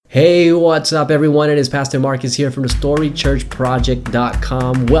Hey, what's up, everyone? It is Pastor Marcus here from the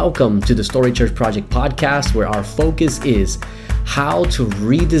StoryChurchProject.com. Welcome to the Story Church Project podcast, where our focus is how to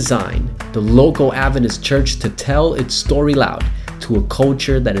redesign the local Adventist church to tell its story loud to a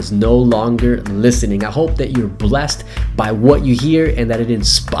culture that is no longer listening. I hope that you're blessed by what you hear and that it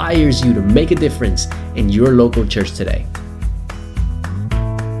inspires you to make a difference in your local church today.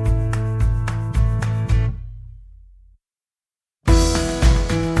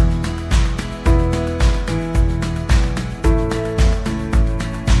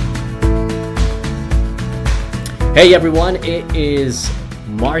 Hey everyone, it is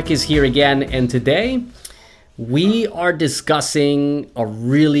Marcus here again, and today we are discussing a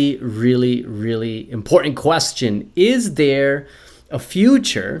really important question. Is there a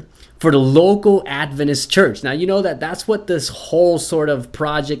future for the local Adventist church? Now, you know that's what this whole sort of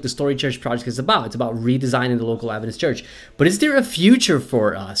project, the Story Church Project, is about. It's about redesigning the local Adventist church. But is there a future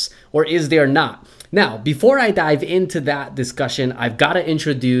for us, or is there not? Now, before I dive into that discussion, I've got to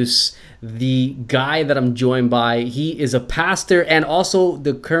introduce the guy that I'm joined by. He is a pastor and also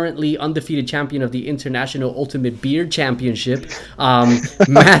the currently undefeated champion of the International Ultimate Beard Championship,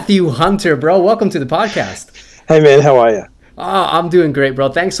 Matthew Hunter. Bro, welcome to the podcast. Hey man, how are you? Oh, I'm doing great, bro.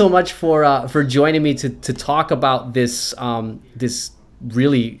 Thanks so much for joining me to talk about this this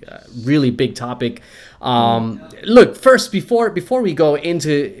really big topic. Look, first, before we go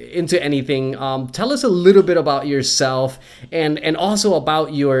into anything, tell us a little bit about yourself and also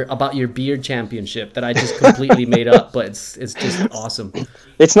about your beard championship that I just completely made up, but it's just awesome.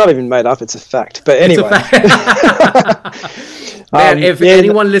 It's not even made up; it's a fact. But anyway, man, if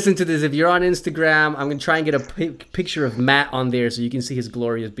anyone listens to this, if you're on Instagram, I'm gonna try and get a picture of Matt on there so you can see his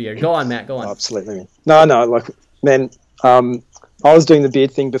glorious beard. Go on, Matt. Go on. Absolutely. No, like, man. I was doing the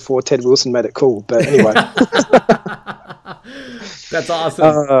beard thing before Ted Wilson made it cool, but anyway. That's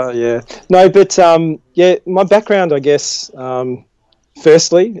awesome. Yeah. No, but my background, I guess,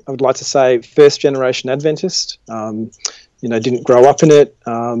 firstly, I would like to say first generation Adventist. Didn't grow up in it.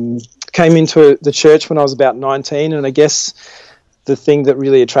 Came into the church when I was about 19, and I guess the thing that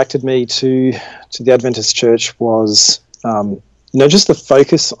really attracted me to the Adventist church was, just the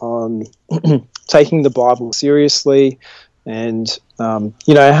focus on taking the Bible seriously, and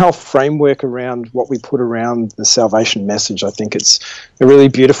how framework around what we put around the salvation message. I think it's a really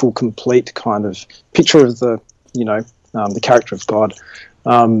beautiful, complete kind of picture of the character of God.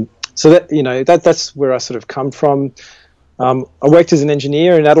 So that that's where I sort of come from. I worked as an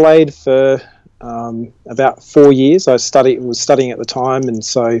engineer in Adelaide for about 4 years. I was studying at the time, and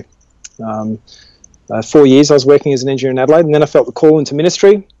so 4 years I was working as an engineer in Adelaide, and then I felt the call into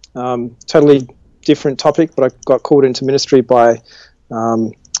ministry. Totally different topic, but I got called into ministry by a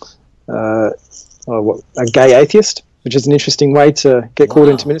gay atheist, which is an interesting way to get called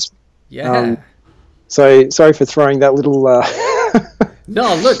into ministry. Yeah. So sorry for throwing that little.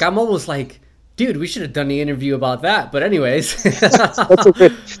 No, look, I'm almost like, dude, we should have done the interview about that. But anyways, that's all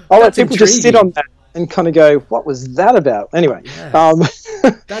good. I'll let people just sit on that and kind of go, what was that about? Anyway, yeah.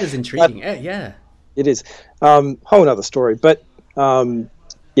 That is intriguing. Yeah, it is. Whole other story, but.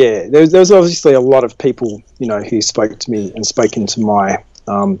 There was obviously a lot of people, who spoke to me and spoke into my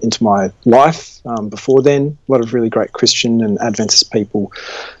life before then. A lot of really great Christian and Adventist people,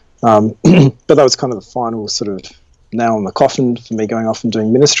 but that was kind of the final sort of nail in the coffin for me going off and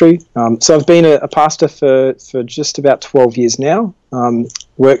doing ministry. So I've been a pastor for just about 12 years now.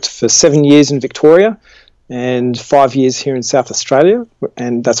 Worked for 7 years in Victoria and 5 years here in South Australia,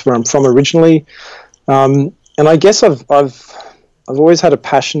 and that's where I'm from originally. And I guess I've always had a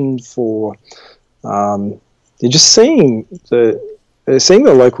passion for just seeing the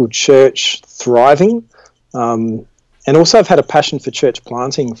local church thriving, and also I've had a passion for church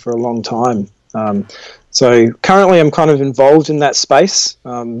planting for a long time. So currently I'm kind of involved in that space.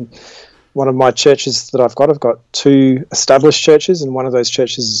 One of my churches that I've got 2 established churches, and one of those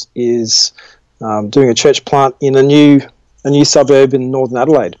churches is doing a church plant in a new suburb in Northern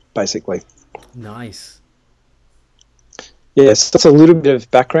Adelaide, basically. Nice. Yes, that's a little bit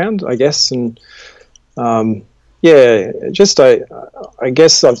of background, I guess, and I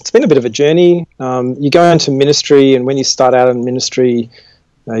guess it's been a bit of a journey. You go into ministry, and when you start out in ministry,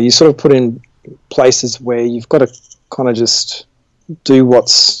 you sort of put in places where you've got to kind of just do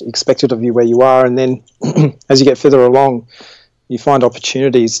what's expected of you where you are, and then as you get further along, you find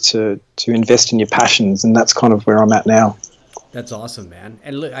opportunities to invest in your passions, and that's kind of where I'm at now. That's awesome, man.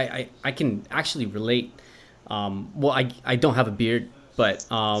 And look, I can actually relate. Well, I don't have a beard, but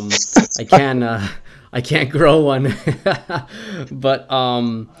I can't grow one. But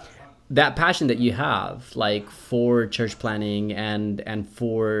that passion that you have, like for church planning and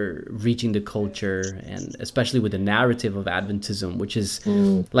for reaching the culture, and especially with the narrative of Adventism, which is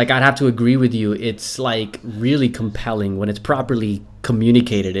like, I'd have to agree with you. It's like really compelling when it's properly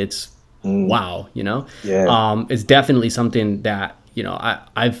communicated. It's wow, you know. It's definitely something that, you know,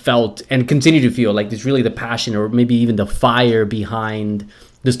 I've felt and continue to feel like there's really the passion, or maybe even the fire behind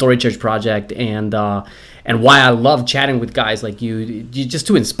the Story Church project, and why I love chatting with guys like you just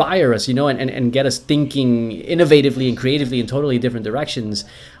to inspire us, you know, and get us thinking innovatively and creatively in totally different directions,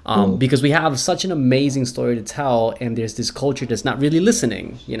 because we have such an amazing story to tell, and there's this culture that's not really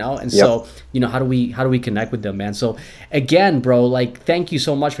listening, you know, and so, you know, how do we connect with them, man? So again, bro, like, thank you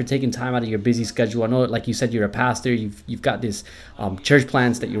so much for taking time out of your busy schedule. I know, like you said, you're a pastor, you've got this church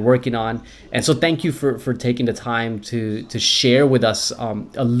plans that you're working on, and so thank you for taking the time to share with us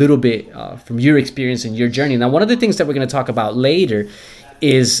a little bit from your experience and your journey. Now, one of the things that we're going to talk about later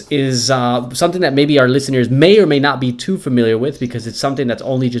is something that maybe our listeners may or may not be too familiar with, because it's something that's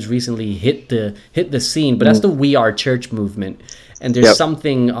only just recently hit the scene. But that's the We Are Church movement, and there's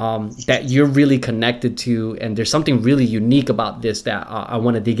something that you're really connected to, and there's something really unique about this that I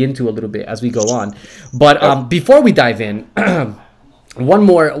want to dig into a little bit as we go on. But before we dive in. One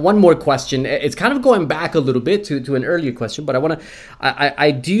more question. It's kind of going back a little bit to an earlier question, but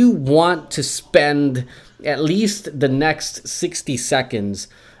I do want to spend at least the next 60 seconds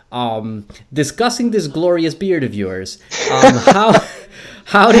discussing this glorious beard of yours.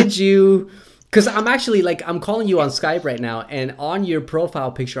 How did you? Because I'm actually, like, I'm calling you on Skype right now, and on your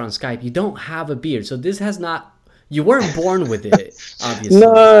profile picture on Skype, you don't have a beard. So this has not. You weren't born with it, obviously.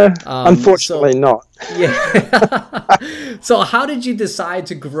 No, unfortunately not. Yeah. So how did you decide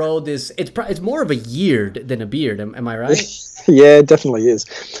to grow this? It's more of a yeard than a beard. Am I right? Yeah, it definitely is.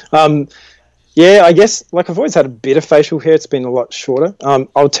 Yeah, I guess, like, I've always had a bit of facial hair. It's been a lot shorter.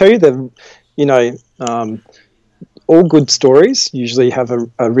 I'll tell you that, you know, all good stories usually have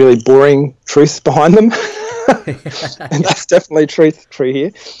a really boring truth behind them. And that's definitely true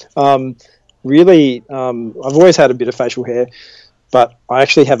here. Really, I've always had a bit of facial hair, but I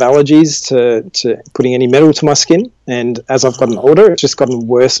actually have allergies to putting any metal to my skin. And as I've gotten older, it's just gotten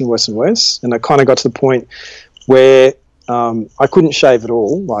worse and worse and worse. And I kind of got to the point where I couldn't shave at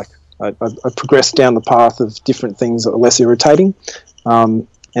all. Like, I progressed down the path of different things that were less irritating. And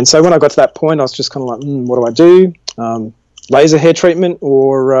so when I got to that point, I was just kind of like, what do I do? Laser hair treatment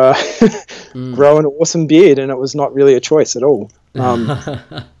or grow an awesome beard? And it was not really a choice at all.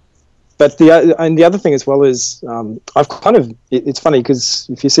 But the other thing as well is I've kind of, it's funny because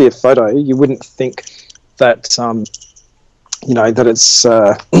if you see a photo, you wouldn't think that, you know, that it's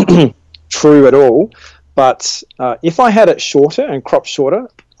true at all. But if I had it shorter and cropped shorter,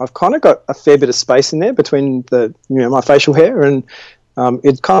 I've kind of got a fair bit of space in there between my facial hair, and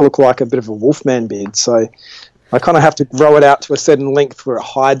it kind of look like a bit of a wolfman beard. So I kind of have to grow it out to a certain length where it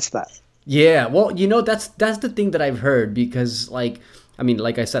hides that. Yeah, well, you know, that's the thing that I've heard, because, like, I mean,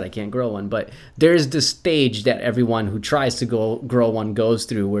 like I said, I can't grow one, but there's this stage that everyone who tries to grow one goes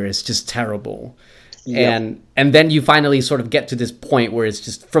through where it's just terrible. Yep. And then you finally sort of get to this point where it's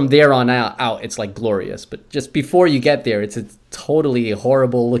just, from there on out it's like glorious. But just before you get there, it's a totally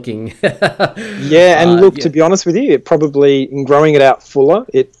horrible looking. Yeah, and look, to be honest with you, it probably, in growing it out fuller,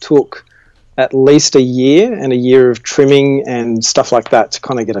 it took at least a year and a year of trimming and stuff like that to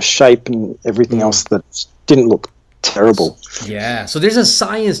kind of get a shape and everything else that didn't look terrible. Yeah, so there's a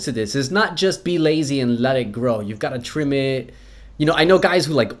science to this. It's not just be lazy and let it grow. You've got to trim it. You know, I know guys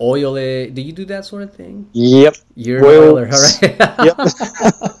who like oil it. Do you do that sort of thing? Yep. You're an oiler, all right? Yep.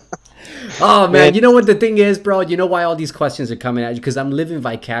 Oh, man. You know what the thing is, bro? You know why all these questions are coming at you? Because I'm living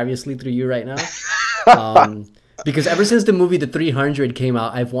vicariously through you right now. Because ever since the movie The 300 came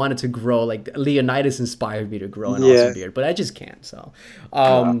out, I've wanted to grow, like, Leonidas inspired me to grow an awesome beard, but I just can't. So,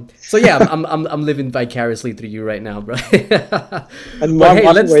 so yeah, I'm living vicariously through you right now, bro. And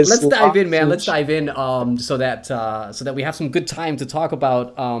hey, let's dive in, man. Let's dive in, so that we have some good time to talk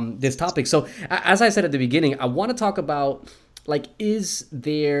about this topic. So, as I said at the beginning, I want to talk about, like, is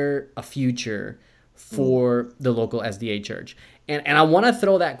there a future for the local SDA church? And I want to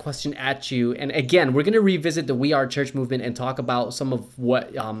throw that question at you. And again, we're going to revisit the We Are Church movement and talk about some of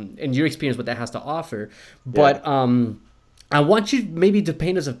what, in your experience, what that has to offer. But I want you maybe to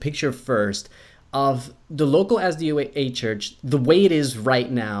paint us a picture first of the local SDA church, the way it is right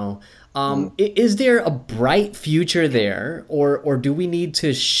now. Is there a bright future there, or do we need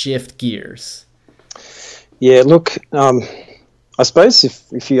to shift gears? Yeah, look, I suppose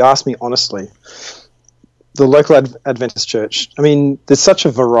if you ask me honestly, the local Adventist Church, I mean, there's such a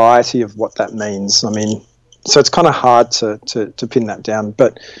variety of what that means. I mean, So it's kind of hard to pin that down.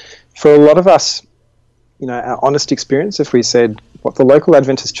 But for a lot of us, our honest experience, if we said what the Local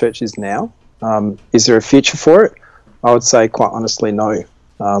Adventist Church is now, is there a future for it? I would say quite honestly, no.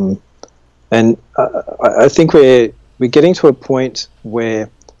 And I think we're getting to a point where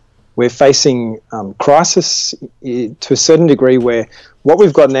we're facing crisis to a certain degree, where what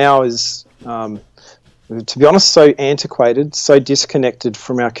we've got now is, to be honest, so antiquated, so disconnected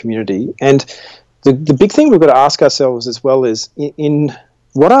from our community. And the big thing we've got to ask ourselves as well is in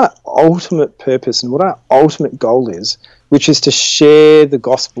what our ultimate purpose and what our ultimate goal is, which is to share the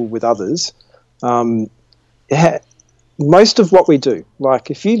gospel with others. Most of what we do,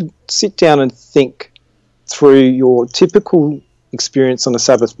 like if you sit down and think through your typical experience on a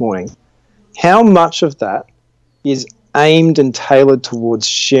Sabbath morning, how much of that is aimed and tailored towards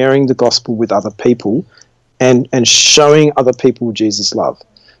sharing the gospel with other people and showing other people Jesus' love?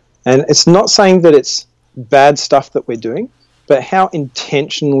 And it's not saying that it's bad stuff that we're doing, but how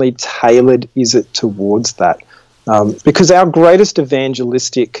intentionally tailored is it towards that? Because our greatest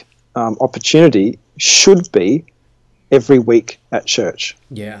evangelistic opportunity should be every week at church.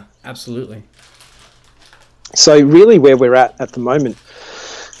 Yeah, absolutely. So really where we're at the moment,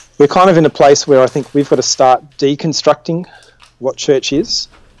 we're kind of in a place where I think we've got to start deconstructing what church is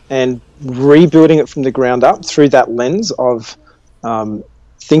and rebuilding it from the ground up through that lens of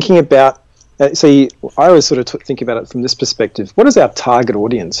thinking about, I always sort of think about it from this perspective. What is our target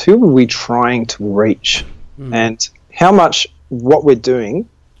audience? Who are we trying to reach? And how much what we're doing,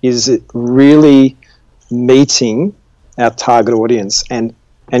 is it really meeting our target audience and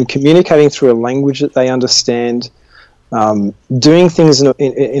communicating through a language that they understand, doing things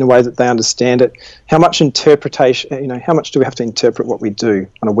in a way that they understand it? How much interpretation, how much do we have to interpret what we do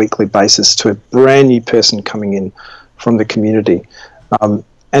on a weekly basis to a brand new person coming in from the community? And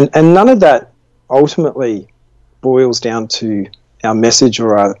none of that ultimately boils down to our message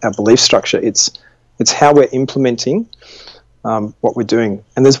or our belief structure. It's how we're implementing what we're doing.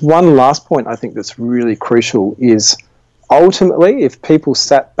 And there's one last point I think that's really crucial is ultimately if people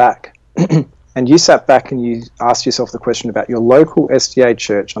sat back and you sat back and you asked yourself the question about your local SDA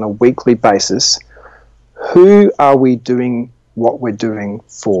church on a weekly basis, who are we doing what we're doing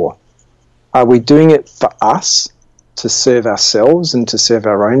for? Are we doing it for us to serve ourselves and to serve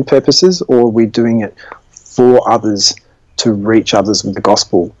our own purposes, or are we doing it for others to reach others with the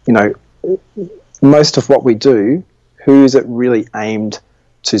gospel? Most of what we do, who is it really aimed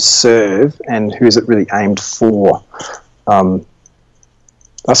to serve and who is it really aimed for? I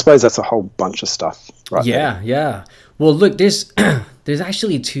suppose that's a whole bunch of stuff. Right? Yeah. Well, look, there's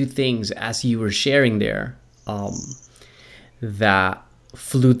actually two things as you were sharing there that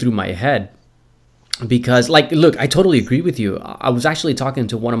flew through my head. Because, look, I totally agree with you. I was actually talking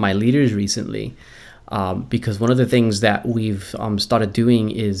to one of my leaders recently because one of the things that we've started doing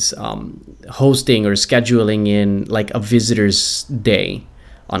is hosting or scheduling in a visitor's day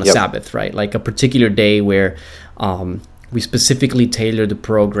on a Sabbath, right? Like a particular day where we specifically tailor the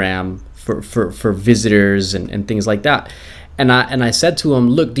program for visitors and things like that. And I said to him,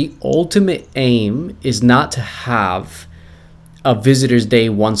 look, the ultimate aim is not to have a visitor's day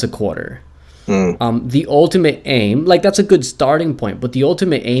once a quarter. The ultimate aim, that's a good starting point, but the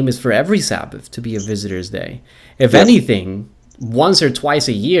ultimate aim is for every Sabbath to be a visitor's day. If anything, once or twice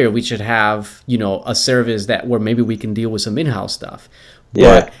a year, we should have, a service where maybe we can deal with some in-house stuff.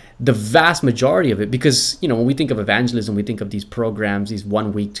 But the vast majority of it, because, when we think of evangelism, we think of these programs, these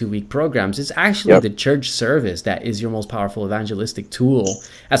 1 week, 2 week programs. It's actually the church service that is your most powerful evangelistic tool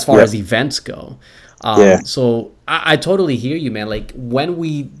as far as events go. So I totally hear you, man. When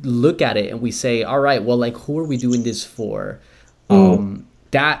we look at it and we say, all right, well, who are we doing this for?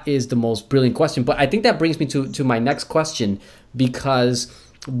 That is the most brilliant question. But I think that brings me to my next question, because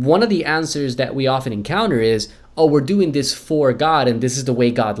one of the answers that we often encounter is, oh, we're doing this for God and this is the way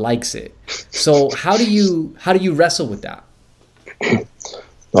God likes it. So how do you wrestle with that?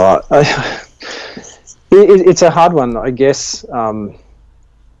 It's a hard one, I guess.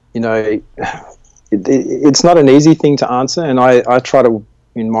 It's not an easy thing to answer, and I try to,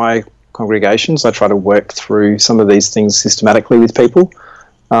 in my congregations, I try to work through some of these things systematically with people,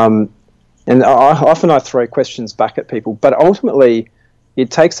 and I throw questions back at people, but ultimately it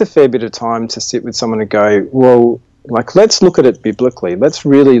takes a fair bit of time to sit with someone and go, well, let's look at it biblically. Let's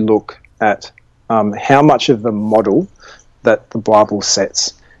really look at how much of a model that the Bible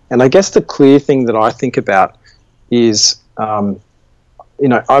sets. And I guess the clear thing that I think about is, I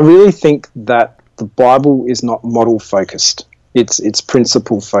really think that the Bible is not model focused. It's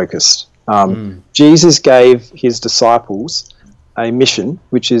principle focused. Jesus gave his disciples a mission,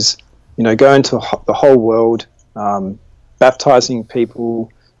 which is, go into the whole world, baptizing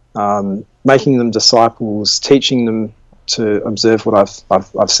people, making them disciples, teaching them to observe what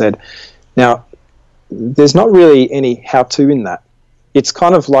I've said. Now, there's not really any how-to in that. It's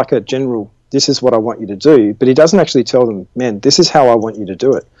kind of like a general, this is what I want you to do, but he doesn't actually tell them, man, this is how I want you to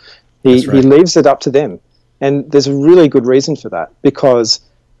do it. He leaves it up to them. And there's a really good reason for that, because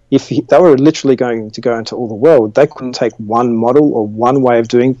if they were literally going to go into all the world, they couldn't take one model or one way of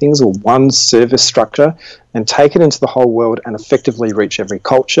doing things or one service structure and take it into the whole world and effectively reach every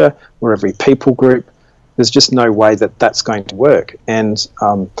culture or every people group. There's just no way that that's going to work. And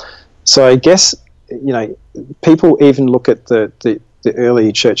so I guess, people even look at the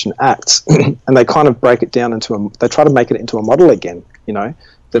early church in Acts and they kind of break it down they try to make it into a model again,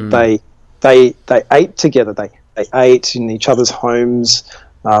 that they ate together, they ate in each other's homes,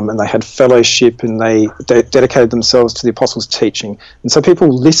 and they had fellowship, and they dedicated themselves to the apostles' teaching. And so people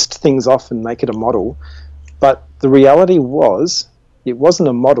list things off and make it a model, but the reality was, it wasn't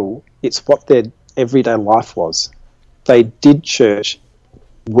a model, it's what their everyday life was. They did church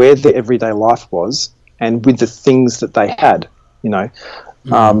where their everyday life was and with the things that they had,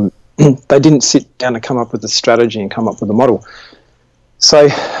 They didn't sit down and come up with a strategy and come up with a model. So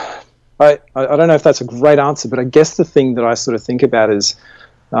I don't know if that's a great answer, but I guess the thing that I sort of think about is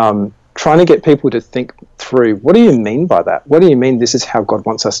trying to get people to think through, what do you mean by that? What do you mean this is how God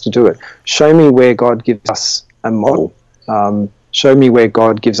wants us to do it? Show me where God gives us a model. Show me where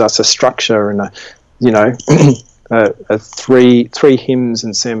God gives us a structure and a three hymns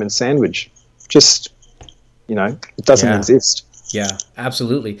and sermon sandwich. Just, it doesn't exist. Yeah,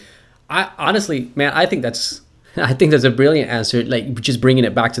 absolutely. I honestly, man, I think that's a brilliant answer. Like, just bringing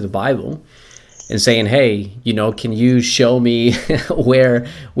it back to the Bible and saying, hey, can you show me where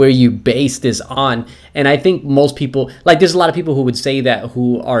you base this on? And I think most people, like, there's a lot of people who would say that,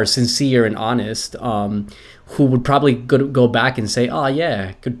 who are sincere and honest, who would probably go back and say, oh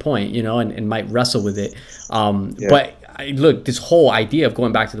yeah, good point, and might wrestle with it. But look, this whole idea of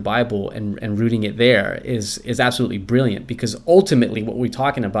going back to the Bible and rooting it there is absolutely brilliant, because ultimately what we're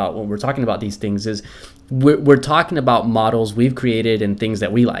talking about when we're talking about these things is we're talking about models we've created and things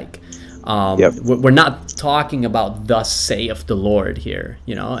that we like. We're not talking about thus saith the Lord here,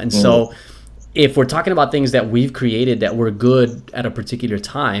 and so if we're talking about things that we've created that were good at a particular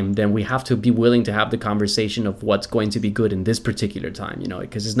time, then we have to be willing to have the conversation of what's going to be good in this particular time,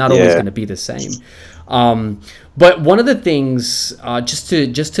 because it's not always going to be the same. But one of the things, just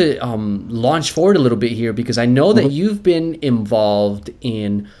to launch forward a little bit here, because I know that you've been involved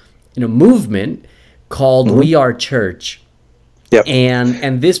in a movement called We Are Church. Yep.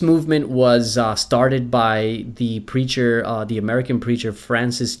 And this movement was started by the preacher, the American preacher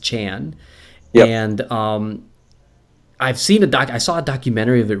Francis Chan. Yep. And I've seen I saw a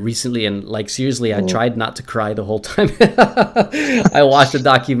documentary of it recently, and like, seriously, I tried not to cry the whole time. I watched the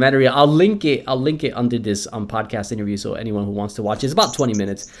documentary. I'll link it under this podcast interview, so anyone who wants to watch it. It's about 20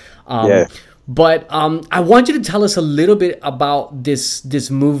 minutes. But I want you to tell us a little bit about this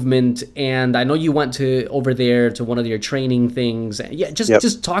movement. And I know you went over there to one of your training things.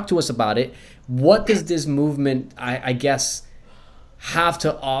 Just talk to us about it. What does this movement, I guess, have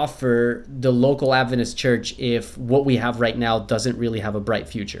to offer the local Adventist church if what we have right now doesn't really have a bright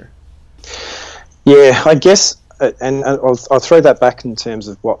future? Yeah, I guess, and I'll throw that back in terms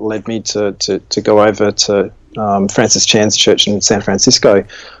of what led me to go over to Francis Chan's church in San Francisco,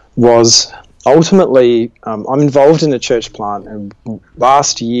 was ultimately I'm involved in a church plant, and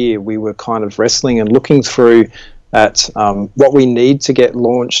last year we were kind of wrestling and looking through at what we need to get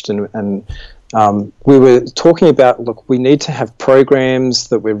launched, and we were talking about, look, we need to have programs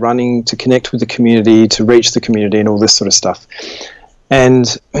that we're running to connect with the community, to reach the community, and all this sort of stuff. And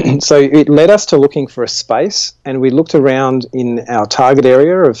so it led us to looking for a space, and we looked around in our target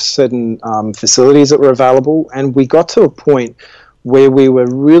area of certain facilities that were available, and we got to a point where we were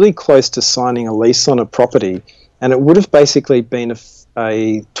really close to signing a lease on a property, and it would have basically been a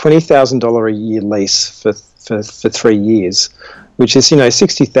 $20,000 a year lease for 3 years, which is,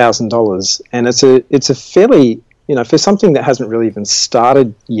 $60,000, and it's a fairly, for something that hasn't really even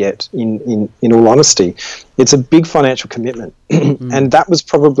started yet, in all honesty, it's a big financial commitment. And that was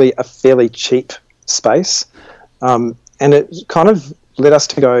probably a fairly cheap space, and it kind of led us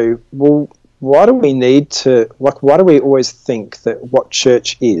to go, well, why do we always think that what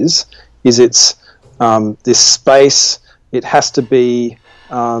church is it's this space, it has to be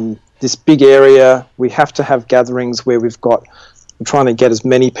this big area, we have to have gatherings where we're trying to get as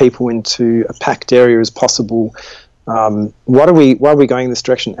many people into a packed area as possible. Why are we going in this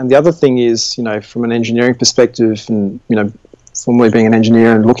direction? And the other thing is, from an engineering perspective and, formerly being an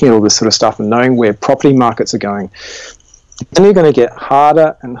engineer and looking at all this sort of stuff and knowing where property markets are going, then you're going to get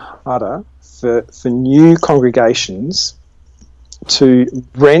harder and harder for new congregations to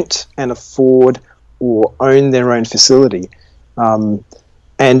rent and afford or own their own facility.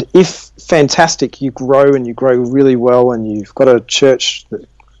 And if fantastic, you grow and you grow really well and you've got a church that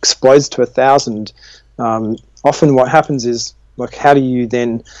explodes to 1,000, often what happens is, like, how do you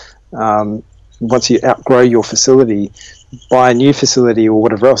then, once you outgrow your facility, buy a new facility or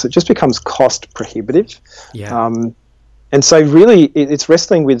whatever else? It just becomes cost prohibitive. Yeah. And so really it's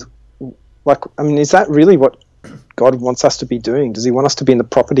wrestling with, like, I mean, is that really what God wants us to be doing? Does he want us to be in the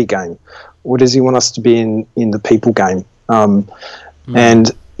property game, or does he want us to be in the people game?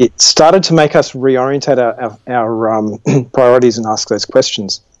 And it started to make us reorientate our priorities and ask those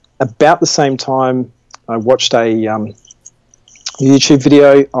questions. About the same time, I watched a YouTube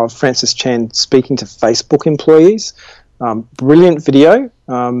video of Francis Chan speaking to Facebook employees. Brilliant video.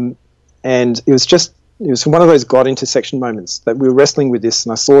 And it was one of those God intersection moments that we were wrestling with this,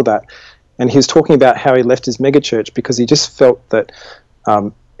 and I saw that. And he was talking about how he left his megachurch because he just felt that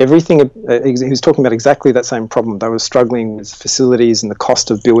he was talking about exactly that same problem. They were struggling with facilities and the cost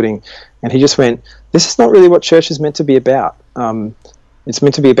of building. And he just went, this is not really what church is meant to be about. It's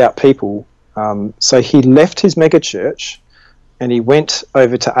meant to be about people. So he left his megachurch and he went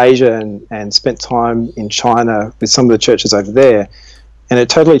over to Asia and spent time in China with some of the churches over there. And it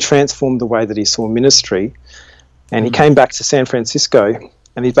totally transformed the way that he saw ministry. And he came back to San Francisco,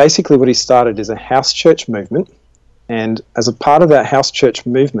 and what he started is a house church movement. And as a part of that house church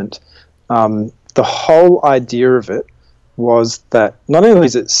movement, the whole idea of it was that not only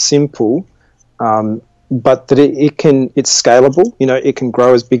is it simple, but that it's scalable. You know, it can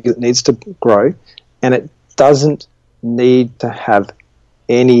grow as big as it needs to grow, and it doesn't need to have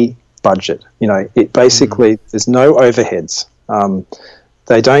any budget. You know, it basically there's no overheads.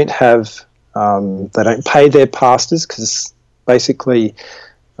 They don't pay their pastors because basically.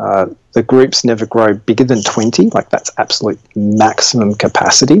 The groups never grow bigger than 20, like that's absolute maximum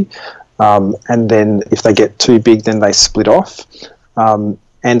capacity. And then if they get too big, then they split off. And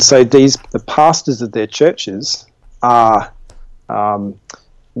so the pastors of their churches are,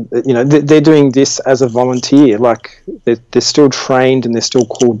 they're doing this as a volunteer. Like they're still trained and they're still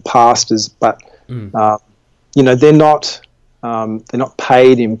called pastors, but they're not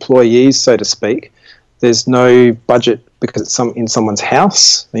paid employees, so to speak. There's no budget because it's in someone's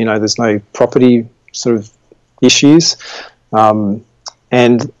house. You know, there's no property sort of issues. And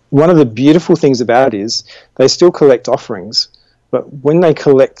one of the beautiful things about it is they still collect offerings, but when they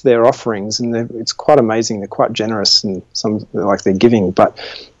collect their offerings, and it's quite amazing, they're quite generous and some like they're giving, but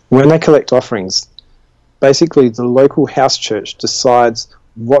when they collect offerings, basically the local house church decides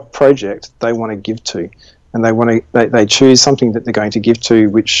what project they want to give to. And they choose something that they're going to give to,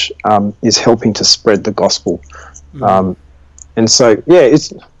 which is helping to spread the gospel. And so, I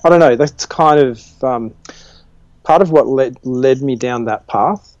don't know, that's kind of part of what led me down that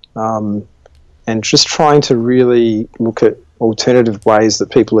path, and just trying to really look at alternative ways that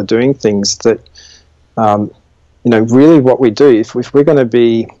people are doing things that, really what we do, if we're going to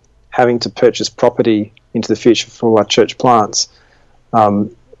be having to purchase property into the future for our church plants, we're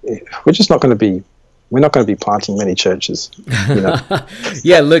not going to be planting many churches. You know?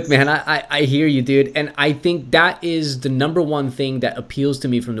 Yeah, look, man, I hear you, dude. And I think that is the number one thing that appeals to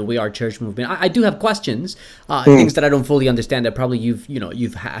me from the We Are Church movement. I do have questions, things that I don't fully understand that probably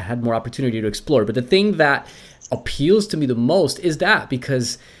you've had more opportunity to explore. But the thing that appeals to me the most is that,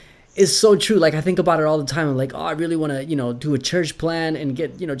 because it's so true. Like, I think about it all the time. I'm like, I really want to, do a church plan and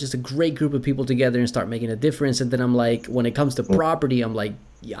get, just a great group of people together and start making a difference. And then I'm like, when it comes to property, I'm like,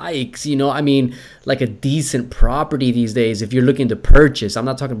 yikes, like a decent property these days, if you're looking to purchase, I'm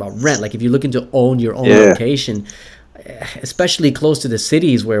not talking about rent, like if you're looking to own your own location, especially close to the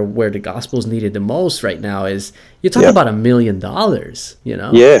cities where the gospel's needed the most right now, is you're talking about $1 million,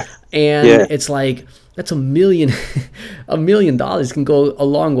 And it's like, that's $1 million can go a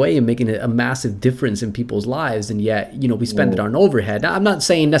long way in making a massive difference in people's lives. And yet, we spend it on overhead. Now, I'm not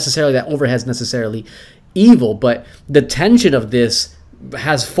saying necessarily that overhead is necessarily evil, but the tension of this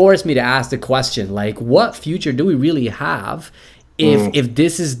has forced me to ask the question, like, what future do we really have if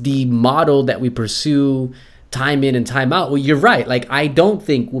this is the model that we pursue time in and time out? Well, you're right. Like, I don't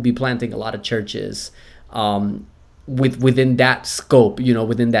think we'll be planting a lot of churches within that scope,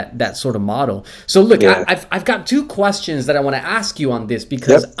 within that sort of model. So look, I've got two questions that I want to ask you on this,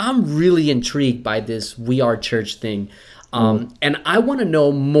 because I'm really intrigued by this We Are Church thing. And I want to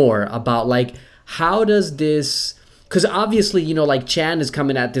know more about, like, how does this because obviously, like Chan is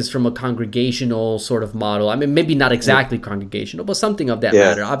coming at this from a congregational sort of model. I mean, maybe not exactly congregational, but something of that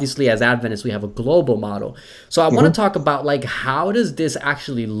matter. Obviously, as Adventists, we have a global model. So I want to talk about like, how does this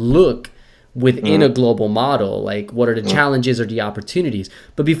actually look within a global model? Like, what are the challenges or the opportunities?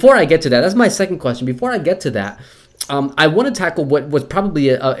 But before I get to that, that's my second question. Before I get to that, I want to tackle what was probably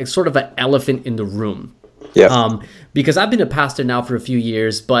a sort of an elephant in the room. Yeah. Because I've been a pastor now for a few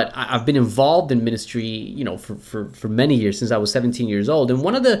years, but I've been involved in ministry, for many years, since I was 17 years old. And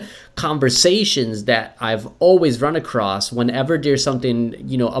one of the conversations that I've always run across whenever there's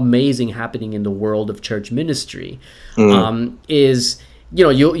something, amazing happening in the world of church ministry, is,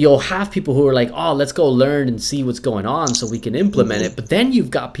 you'll have people who are like, oh, let's go learn and see what's going on so we can implement it. But then you've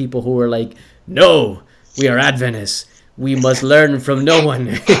got people who are like, no, we are Adventists. We must learn from no one.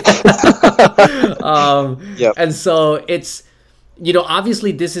 And so it's,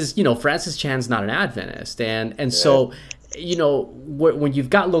 obviously this is, Francis Chan's not an Adventist. And so, when you've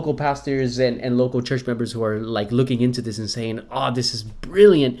got local pastors and local church members who are like looking into this and saying, oh, this is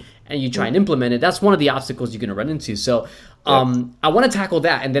brilliant, and you try and implement it, that's one of the obstacles you're going to run into. So I want to tackle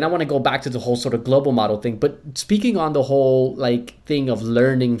that, and then I want to go back to the whole sort of global model thing. But speaking on the whole like thing of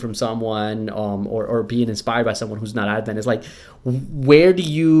learning from someone, or being inspired by someone who's not Adventist, like, where do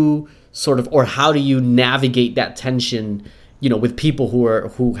you sort of, or how do you navigate that tension, with people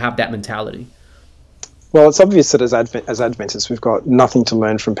who have that mentality? Well, it's obvious that as Adventists, we've got nothing to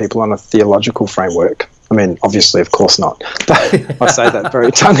learn from people on a theological framework. I mean, obviously, of course not. I say that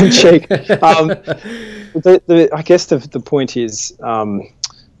very tongue-in-cheek. I guess the point is,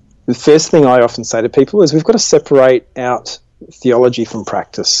 the first thing I often say to people is we've got to separate out theology from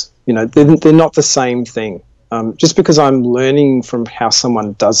practice. They're not the same thing. Just because I'm learning from how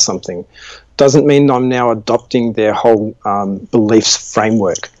someone does something doesn't mean I'm now adopting their whole beliefs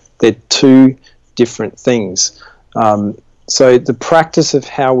framework. They're two different things. So the practice of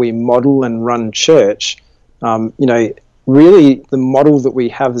how we model and run church, really the model that we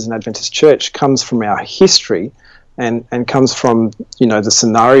have as an Adventist church comes from our history and comes from, the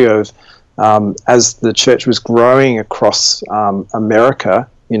scenario of as the church was growing across America,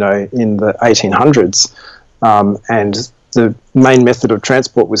 in the 1800s, and the main method of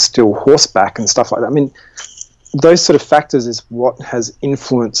transport was still horseback and stuff like that. I mean, those sort of factors is what has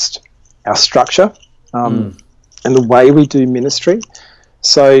influenced our structure and the way we do ministry.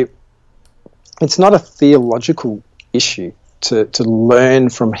 So it's not a theological issue to learn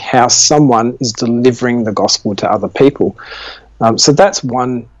from how someone is delivering the gospel to other people. So that's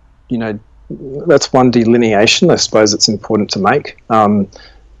one, that's one delineation, I suppose, it's important to make. And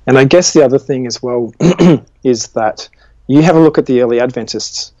I guess the other thing as well is that you have a look at the early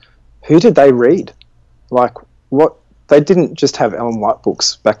Adventists. Who did they read? Like, what? They didn't just have Ellen White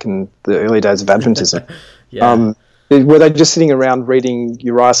books back in the early days of Adventism. Were they just sitting around reading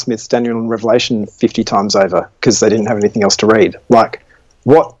Uriah Smith's Daniel and Revelation 50 times over because they didn't have anything else to read? Like,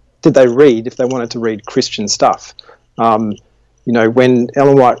 what did they read if they wanted to read Christian stuff? When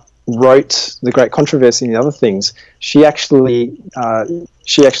Ellen White wrote The Great Controversy and the other things, she actually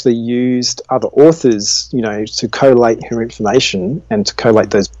used other authors, to collate her information and to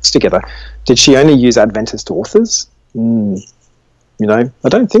collate those books together. Did she only use Adventist authors? I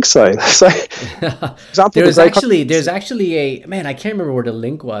don't think so. So, for example, there's actually a man. I can't remember where the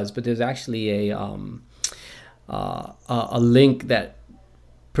link was, but there's actually a link that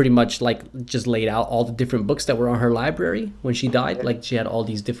pretty much like just laid out all the different books that were on her library when she died. Like, she had all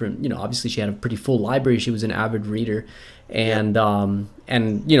these different, obviously she had a pretty full library. She was an avid reader, and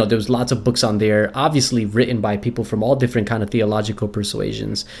there was lots of books on there, obviously written by people from all different kind of theological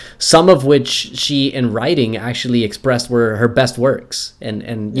persuasions, some of which she in writing actually expressed were her best works and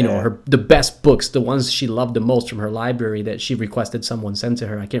the best books, the ones she loved the most from her library that she requested someone send to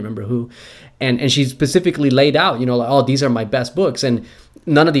her. I can't remember who, and she specifically laid out, oh, these are my best books. And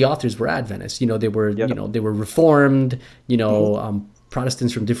none of the authors were Adventists. They were they were Reformed,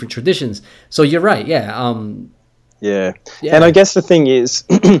 Protestants from different traditions. So you're right. Yeah. And I guess the thing is,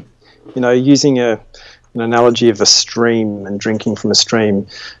 using an analogy of a stream and drinking from a stream, do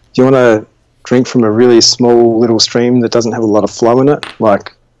you want to drink from a really small little stream that doesn't have a lot of flow in it?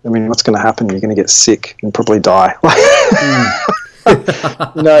 Like, I mean, what's going to happen? You're going to get sick and probably die.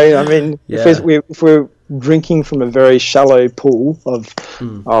 If we're drinking from a very shallow pool of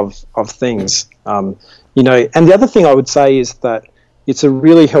things, and the other thing I would say is that it's a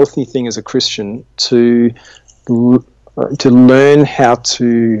really healthy thing as a Christian to learn how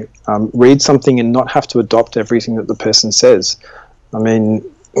to read something and not have to adopt everything that the person says. I mean,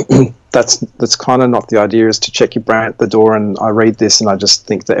 that's kind of not the idea, is to check your brain at the door and I read this and I just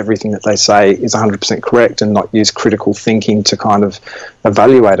think that everything that they say is 100% correct and not use critical thinking to kind of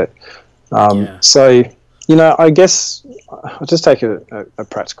evaluate it. So, I guess I'll just take a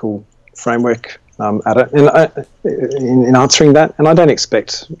practical framework at it and in answering that. And I don't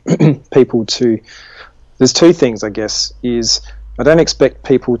expect people to, there's two things, I guess, is I don't expect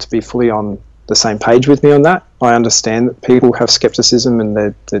people to be fully on the same page with me on that. I understand that people have skepticism and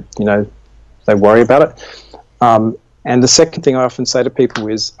they worry about it. And the second thing I often say to people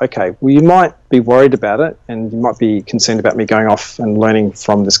is, okay, well, you might be worried about it and you might be concerned about me going off and learning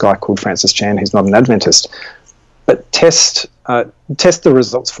from this guy called Francis Chan, who's not an Adventist, but test the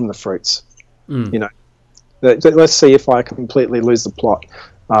results from the fruits. Let's see if I completely lose the plot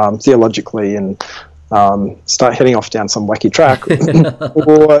theologically and start heading off down some wacky track,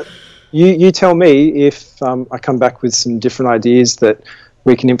 or you tell me if I come back with some different ideas that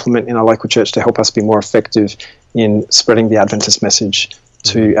we can implement in our local church to help us be more effective in spreading the Adventist message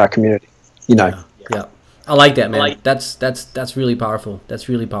to our community. Yeah. I like that, man. That's really powerful. That's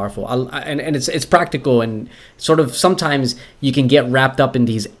really powerful. And it's practical, and sort of sometimes you can get wrapped up in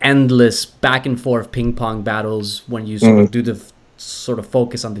these endless back and forth ping pong battles when you sort of do the sort of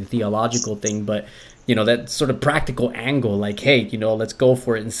focus on the theological thing, but that sort of practical angle, like, hey, let's go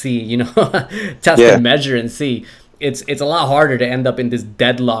for it and see, test and measure and see. It's a lot harder to end up in this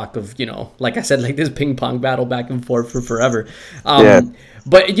deadlock of, like I said, like this ping pong battle back and forth for forever.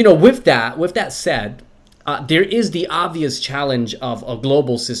 But, with that said, there is the obvious challenge of a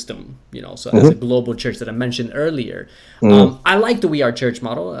global system, so as a global church that I mentioned earlier. I like the We Are Church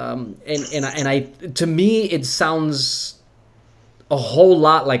model. And to me, it sounds a whole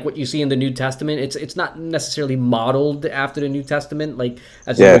lot like what you see in the New Testament. It's not necessarily modeled after the New Testament, like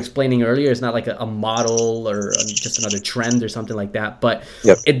as you were explaining earlier. It's not like a model or just another trend or something like that. But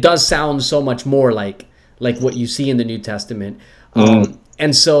it does sound so much more like what you see in the New Testament.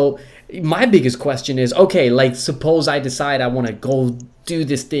 And so my biggest question is, okay, like suppose I decide I want to go do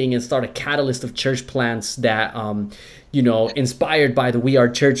this thing and start a catalyst of church plants that inspired by the We Are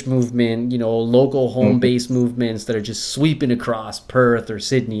Church movement, local home-based movements that are just sweeping across Perth or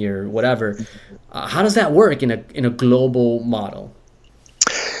Sydney or whatever. How does that work in a global model?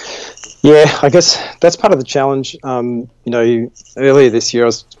 Yeah, I guess that's part of the challenge. Earlier this year I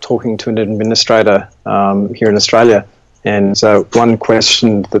was talking to an administrator here in Australia, and one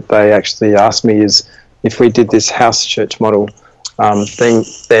question that they actually asked me is, if we did this house church model, then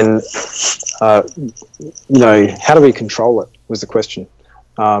how do we control it, was the question.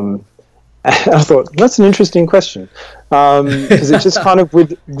 And I thought, that's an interesting question, because it just kind of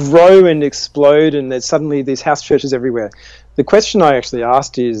would grow and explode, and there's suddenly these house churches everywhere. The question I actually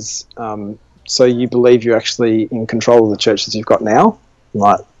asked is, so you believe you're actually in control of the churches you've got now? I'm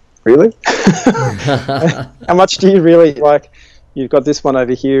like, really? How much do you really like? You've got this one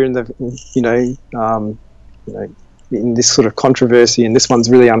over here in the, in this sort of controversy, and this one's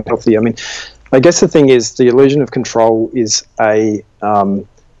really unhealthy. I mean, I guess the thing is, the illusion of control is a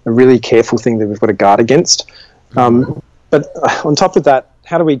really careful thing that we've got to guard against. But on top of that,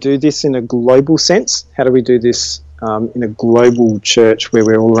 how do we do this in a global sense? How do we do this in a global church where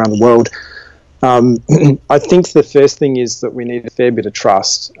we're all around the world? I think the first thing is that we need a fair bit of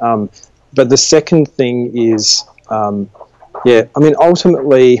trust. But the second thing is,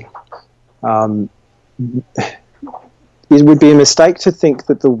 ultimately, it would be a mistake to think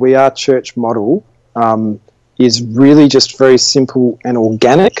that the We Are Church model is really just very simple and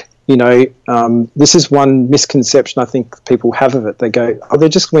organic. This is one misconception I think people have of it. They go, they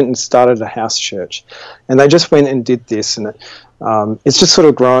just went and started a house church, and they just went and did this, and it's just sort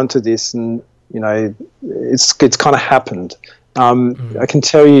of grown to this, and it's kind of happened. I can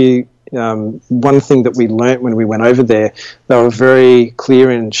tell you one thing that we learnt when we went over there. They were very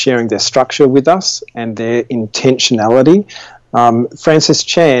clear in sharing their structure with us and their intentionality. Francis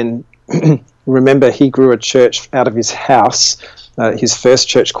Chan, remember, he grew a church out of his house, his first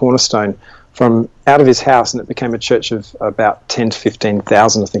church, Cornerstone, from out of his house, and it became a church of about 10 to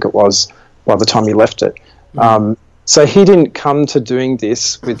 15,000, I think it was, by the time he left it. So he didn't come to doing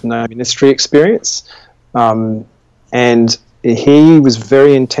this with no ministry experience, and he was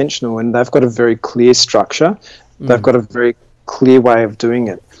very intentional, and they've got a very clear structure. They've got a very clear way of doing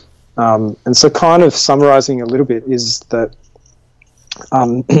it. And so kind of summarising a little bit is that,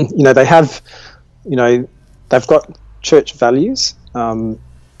 they have, they've got church values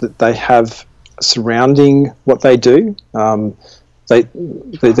that they have surrounding what they do.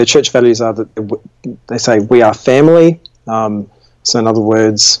 The church values are that they say we are family. So in other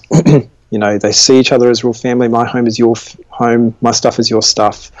words, they see each other as real family. My home is your home. My stuff is your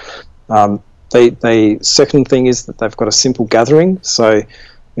stuff. They second thing is that they've got a simple gathering. So,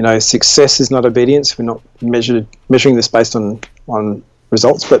 success is not obedience. We're not measuring this based on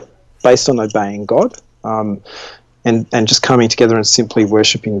results, but based on obeying God, and just coming together and simply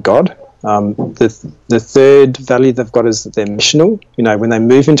worshiping God. The third value they've got is that they're missional. When they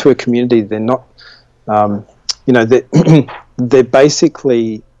move into a community, they're not, they're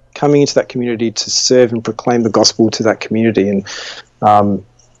basically coming into that community to serve and proclaim the gospel to that community, and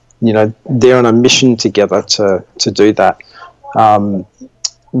they're on a mission together to do that.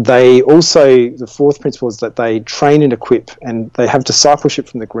 They also, the fourth principle is that they train and equip, and they have discipleship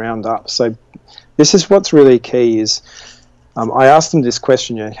from the ground up. So this is what's really key is, I asked them this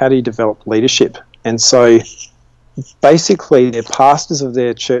question, how do you develop leadership? And so basically they're pastors of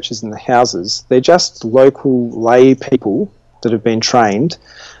their churches and the houses. They're just local lay people that have been trained,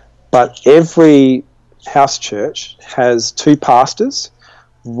 but every house church has two pastors.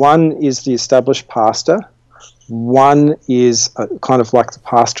 One is the established pastor. One is kind of like the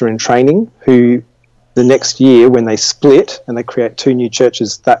pastor in training, who the next year when they split and they create two new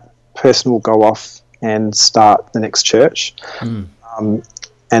churches, that person will go off and start the next church.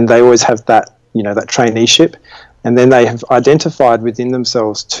 And they always have that, that traineeship. And then they have identified within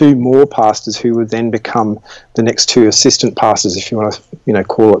themselves two more pastors who would then become the next two assistant pastors, if you want to,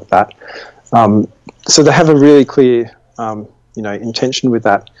 call it that. So they have a really clear, intention with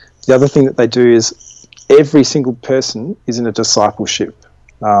that. The other thing that they do is every single person is in a discipleship,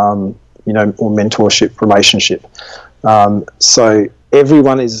 or mentorship relationship. So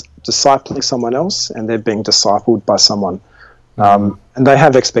everyone is discipling someone else, and they're being discipled by someone. And they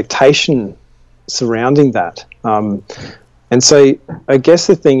have expectation surrounding that. And so I guess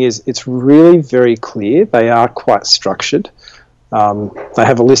the thing is, it's really very clear. They are quite structured. They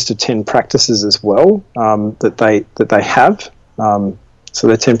have a list of 10 practices as well, that they have. So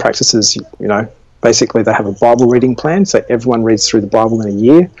the 10 practices, basically they have a Bible reading plan, so everyone reads through the Bible in a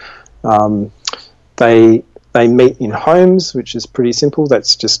year. They meet in homes, which is pretty simple.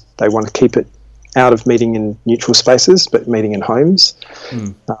 That's just, they want to keep it out of meeting in neutral spaces, but meeting in homes.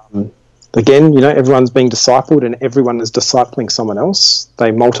 Again, everyone's being discipled and everyone is discipling someone else.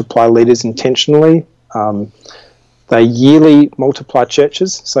 They multiply leaders intentionally. They yearly multiply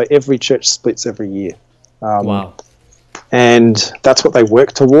churches, so every church splits every year. Wow. And that's what they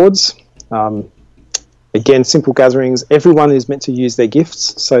work towards. Again, simple gatherings. Everyone is meant to use their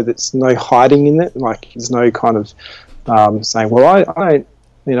gifts, so there's no hiding in it. Like, there's no kind of saying, well, I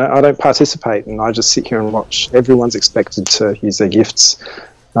don't participate and I just sit here and watch. Everyone's expected to use their gifts.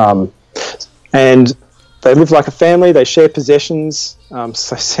 And they live like a family. They share possessions.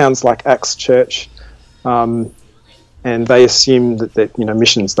 So sounds like Acts Church. And they assume that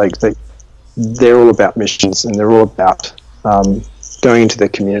missions. They're all about missions, and they're all about going into their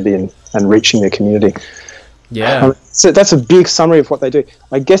community and reaching their community. Yeah. So that's a big summary of what they do.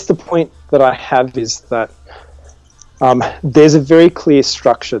 I guess the point that I have is that there's a very clear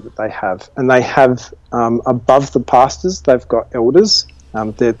structure that they have, and they have above the pastors, they've got elders.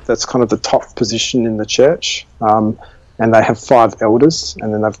 That's kind of the top position in the church, and they have 5 elders,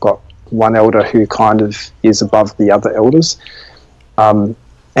 and then they've got one elder who kind of is above the other elders. And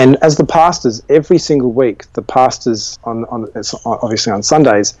as the pastors, every single week, the pastors obviously on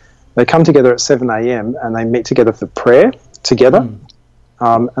Sundays, they come together at 7 a.m. and they meet together for prayer together,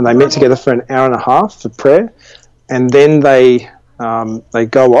 and they meet together for an hour and a half for prayer, and then they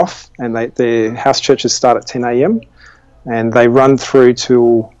go off, and their house churches start at 10 a.m. and they run through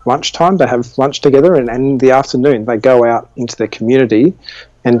till lunchtime. They have lunch together, and in the afternoon they go out into their community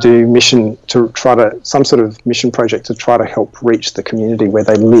and do mission some sort of mission project to try to help reach the community where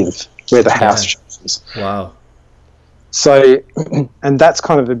they live, where the house church is. Wow. So, and that's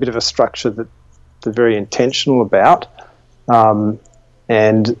kind of a bit of a structure that they're very intentional about. And,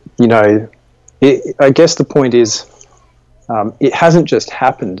 I guess the point is, it hasn't just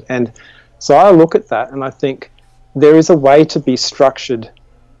happened. And so I look at that and I think there is a way to be structured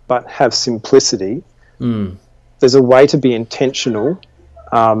but have simplicity. There's a way to be intentional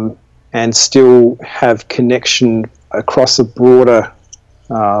and still have connection across a broader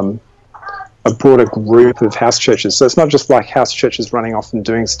group of house churches. So it's not just like house churches running off and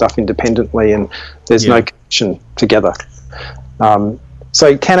doing stuff independently and there's no connection together.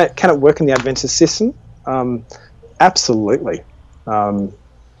 So can it work in the Adventist system? Absolutely.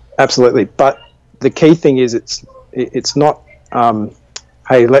 Absolutely. But the key thing is it's not,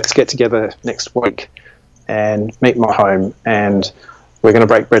 hey, let's get together next week and meet in my home and we're going to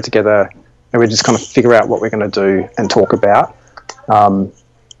break bread together and we're just going to figure out what we're going to do and talk about.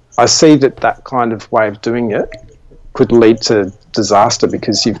 I see that kind of way of doing it could lead to disaster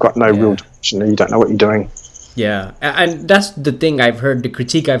because you've got no real direction and you don't know what you're doing. Yeah, and that's the thing the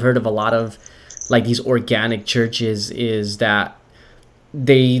critique I've heard of a lot of like these organic churches is that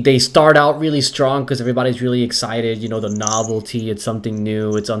they start out really strong because everybody's really excited, the novelty, it's something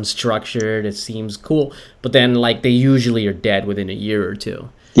new, it's unstructured, it seems cool, but then like they usually are dead within a year or two.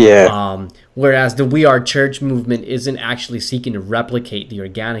 Whereas the We Are Church movement isn't actually seeking to replicate the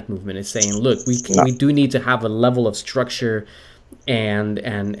organic movement. It's saying, look, we do need to have a level of structure and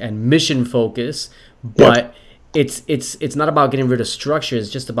mission focus, but it's not about getting rid of structure, it's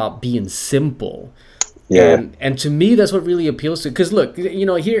just about being simple. And to me, that's what really appeals to, because look,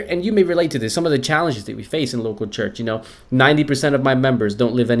 here, and you may relate to this, some of the challenges that we face in local church, 90% of my members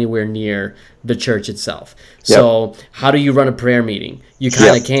don't live anywhere near the church itself. So how do you run a prayer meeting? You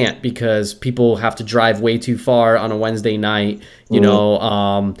kind of can't, because people have to drive way too far on a Wednesday night,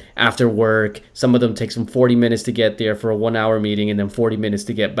 after work. Some of them takes them 40 minutes to get there for a 1 hour meeting and then 40 minutes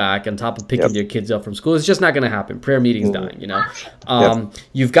to get back on top of picking their kids up from school. It's just not going to happen. Prayer meeting's dying,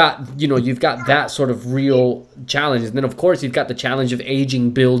 You've got that sort of real challenge. And then of course you've got the challenge of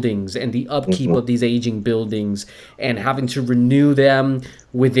aging buildings and the upkeep of these aging buildings and having to renew them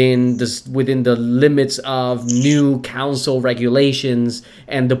within the limits of new council regulations,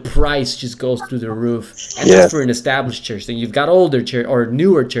 and the price just goes through the roof. And that's for an established church. Then you've got older church or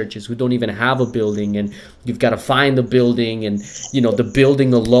newer churches who don't even have a building, and you've got to find the building, and the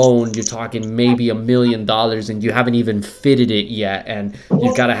building alone you're talking maybe $1 million, and you haven't even fitted it yet, and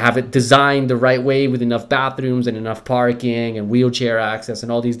you've got to have it designed the right way with enough bathrooms and enough parking and wheelchair access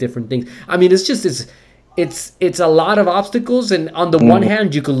and all these different things. I mean, it's a lot of obstacles, and on the one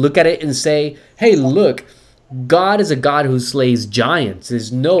hand you can look at it and say, hey, look, God is a God who slays giants.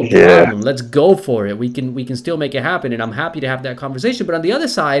 There's no problem. Let's go for it. We can still make it happen, and I'm happy to have that conversation. But on the other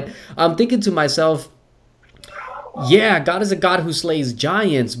side, I'm thinking to myself, God is a God who slays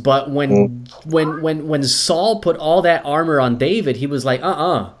giants, but when Saul put all that armor on David, he was like,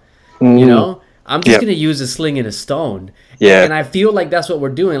 I'm just going to use a sling and a stone. And I feel like that's what we're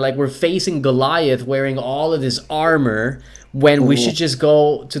doing. Like, we're facing Goliath wearing all of this armor when we should just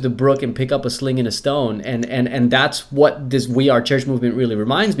go to the brook and pick up a sling and a stone. And that's what this We Are Church movement really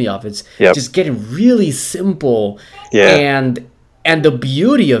reminds me of. It's just getting really simple. And the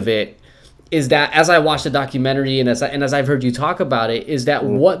beauty of it is that, as I watched the documentary and as I've heard you talk about it, is that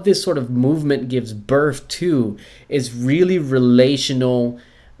what this sort of movement gives birth to is really relational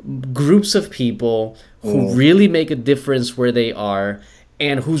groups of people who really make a difference where they are,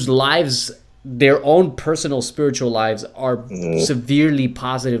 and whose lives, their own personal spiritual lives, are severely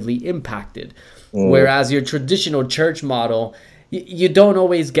positively impacted. Whereas your traditional church model, you don't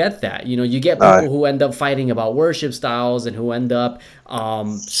always get that. You get people who end up fighting about worship styles, and who end up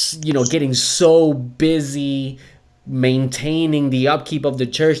getting so busy maintaining the upkeep of the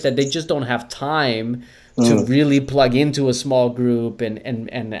church that they just don't have time to really plug into a small group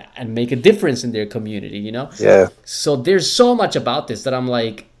and make a difference in their community, So there's so much about this that I'm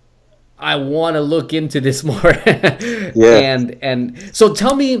like, I want to look into this more. And so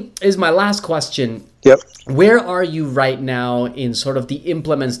tell me, is my last question. Where are you right now in sort of the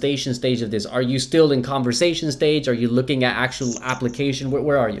implementation stage of this? Are you still in conversation stage? Are you looking at actual application?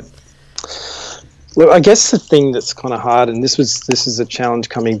 Where are you? Well, I guess the thing that's kind of hard, and this is a challenge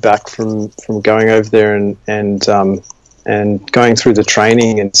coming back from going over there and going through the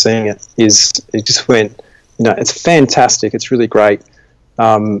training and seeing it, is it just went, it's fantastic, it's really great,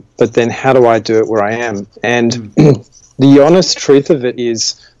 but then how do I do it where I am? And the honest truth of it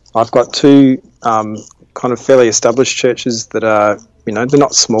is, I've got two kind of fairly established churches that are, they're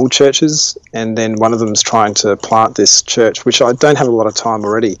not small churches, and then one of them's trying to plant this church, which I don't have a lot of time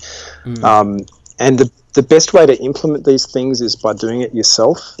already. And the best way to implement these things is by doing it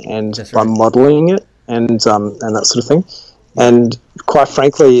yourself, and by modeling it and that sort of thing. And quite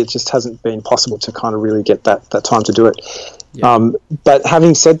frankly, it just hasn't been possible to kind of really get that time to do it. But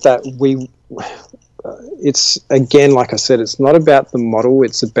having said that, it's, again, like I said, it's not about the model,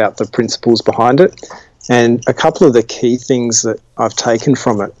 it's about the principles behind it. And a couple of the key things that I've taken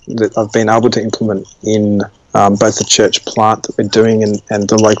from it that I've been able to implement in both the church plant that we're doing and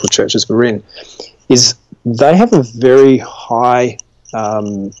the local churches we're in, is they have a very high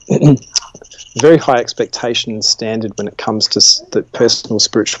very high expectation standard when it comes to the personal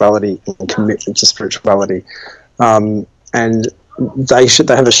spirituality and commitment to spirituality. And they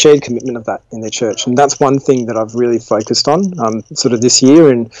have a shared commitment of that in their church. And that's one thing that I've really focused on sort of this year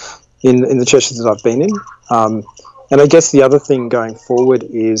in the churches that I've been in. And I guess the other thing going forward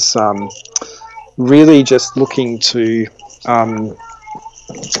is really just looking to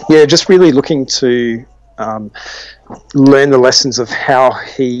learn the lessons of how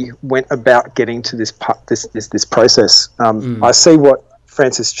he went about getting to this process. I see what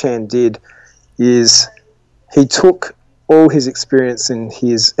Francis Chan did is he took all his experience and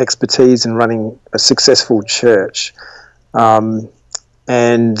his expertise in running a successful church, and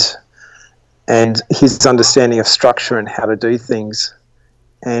his understanding of structure and how to do things,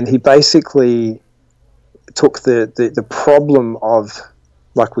 and he basically took the problem of,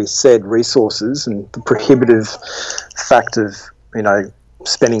 like we said, resources and the prohibitive fact of,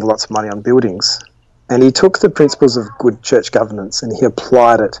 spending lots of money on buildings. And he took the principles of good church governance and he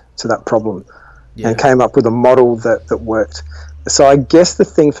applied it to that problem and came up with a model that worked. So I guess the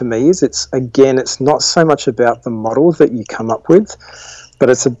thing for me is it's not so much about the model that you come up with, but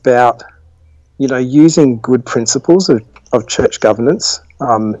it's about, using good principles of church governance,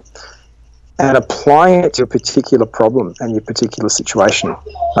 and applying it to a particular problem and your particular situation.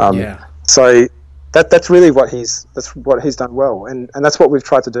 So that's really what he's done well, and that's what we've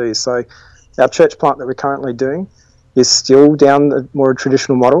tried to do. So our church plant that we're currently doing is still down the more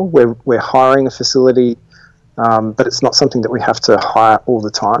traditional model. We're hiring a facility, but it's not something that we have to hire all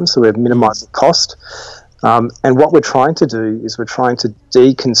the time. So we're minimising cost. And what we're trying to do is we're trying to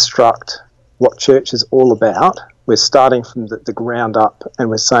deconstruct what church is all about. We're starting from the ground up, and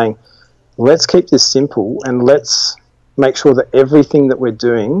we're saying, let's keep this simple and let's make sure that everything that we're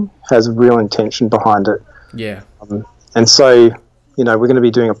doing has real intention behind it. Yeah. And so, we're going to be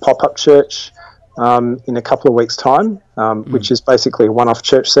doing a pop-up church in a couple of weeks' time, which is basically a one-off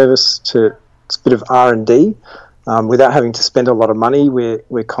church service. It's a bit of R&D. Without having to spend a lot of money,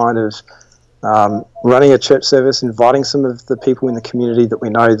 we're kind of running a church service, inviting some of the people in the community that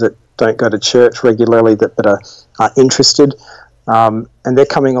we know that don't go to church regularly that are interested. And they're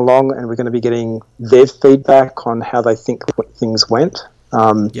coming along, and we're going to be getting their feedback on how they think things went,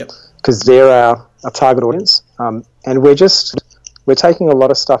 because they're our target audience. And we're taking a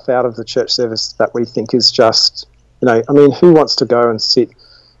lot of stuff out of the church service that we think is just, who wants to go and sit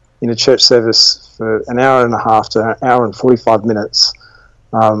in a church service for an hour and a half to an hour and 45 minutes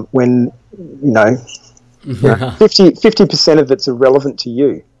when, 50% of it's irrelevant to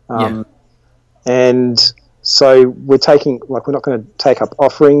you. And so we're not going to take up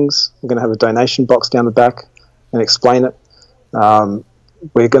offerings. We're going to have a donation box down the back and explain it.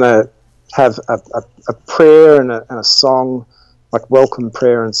 We're going to have a prayer and a song, like welcome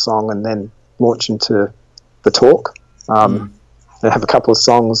prayer and song, and then launch into the talk. And have a couple of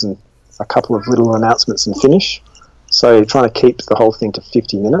songs and a couple of little announcements and finish. So trying to keep the whole thing to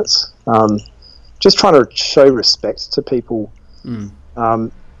 50 minutes. Just trying to show respect to people.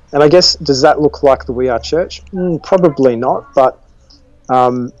 And I guess, does that look like the We Are Church? Probably not, but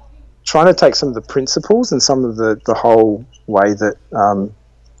trying to take some of the principles and some of the whole way that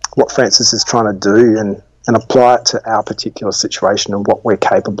what Francis is trying to do and apply it to our particular situation and what we're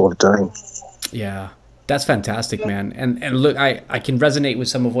capable of doing. Yeah, that's fantastic, man. And look, I can resonate with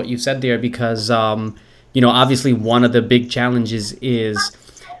some of what you said there because, obviously one of the big challenges is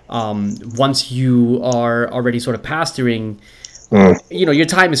once you are already sort of pastoring, your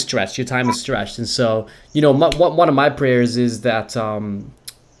time is stretched. And so, one of my prayers is that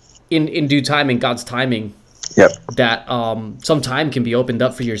in due time, in God's timing, that some time can be opened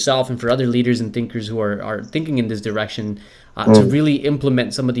up for yourself and for other leaders and thinkers who are thinking in this direction to really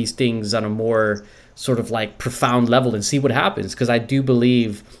implement some of these things on a more sort of like profound level and see what happens. Because I do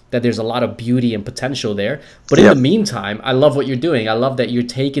believe that there's a lot of beauty and potential there. But in the meantime, I love what you're doing. I love that you're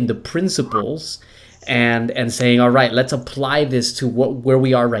taking the principles and saying, all right, let's apply this to where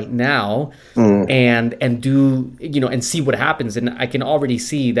we are right now, and do, and see what happens. And I can already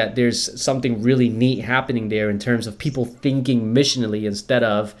see that there's something really neat happening there in terms of people thinking missionally instead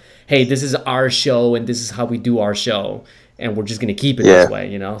of, hey, this is our show and this is how we do our show, and we're just going to keep it this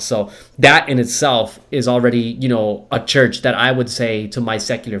way, So that in itself is already, a church that I would say to my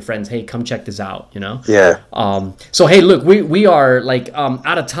secular friends, hey, come check this out, So, hey, look, we are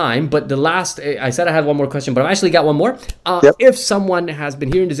out of time, but I said I had one more question, but I've actually got one more. If someone has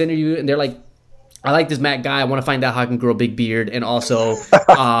been hearing this interview and they're like, I like this Matt guy, I want to find out how I can grow a big beard, and also,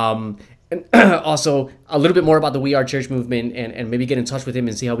 also a little bit more about the We Are Church movement, and maybe get in touch with him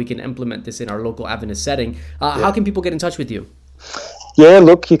and see how we can implement this in our local Adventist setting. How can people get in touch with you? Yeah,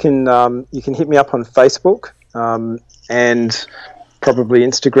 look, you can hit me up on Facebook and probably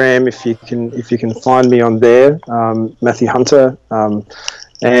Instagram if you can find me on there, Matthew Hunter.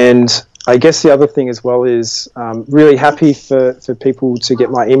 And I guess the other thing as well is really happy for people to get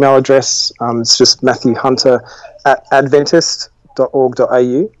my email address. It's just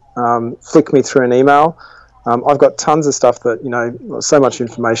matthewhunter@adventist.org.au. Flick me through an email. I've got tons of stuff that, so much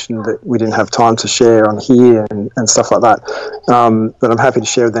information that we didn't have time to share on here and stuff like that, that I'm happy to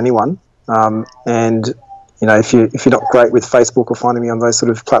share with anyone. And if you're not great with Facebook or finding me on those sort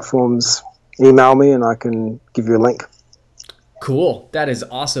of platforms, email me and I can give you a link. Cool. That is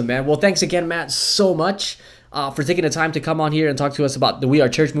awesome, man. Well, thanks again, Matt, so much for taking the time to come on here and talk to us about the We Are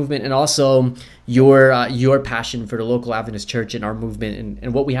Church movement, and also your passion for the Local Adventist Church and our movement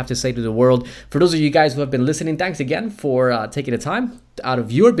and what we have to say to the world. For those of you guys who have been listening, thanks again for taking the time out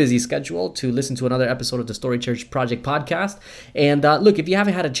of your busy schedule to listen to another episode of the Story Church Project podcast. And look, if you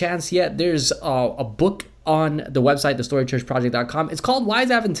haven't had a chance yet, there's a book on the website, thestorychurchproject.com. It's called Why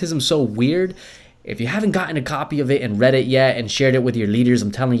is Adventism So Weird? If you haven't gotten a copy of it and read it yet and shared it with your leaders, I'm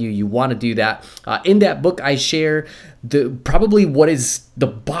telling you, you want to do that. In that book, I share probably what is the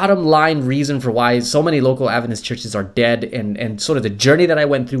bottom line reason for why so many local Adventist churches are dead, and sort of the journey that I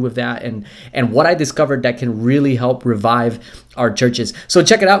went through with that, and what I discovered that can really help revive our churches. So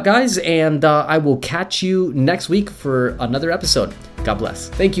check it out, guys, and I will catch you next week for another episode. God bless.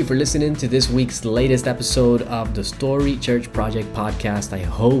 Thank you for listening to this week's latest episode of the Story Church Project podcast. I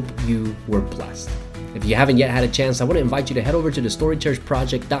hope you were blessed. If you haven't yet had a chance, I want to invite you to head over to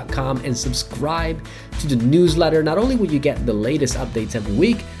thestorychurchproject.com and subscribe to the newsletter. Not only will you get the latest updates every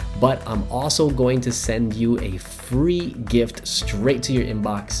week, but I'm also going to send you a free gift straight to your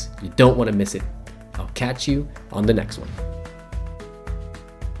inbox. You don't want to miss it. I'll catch you on the next one.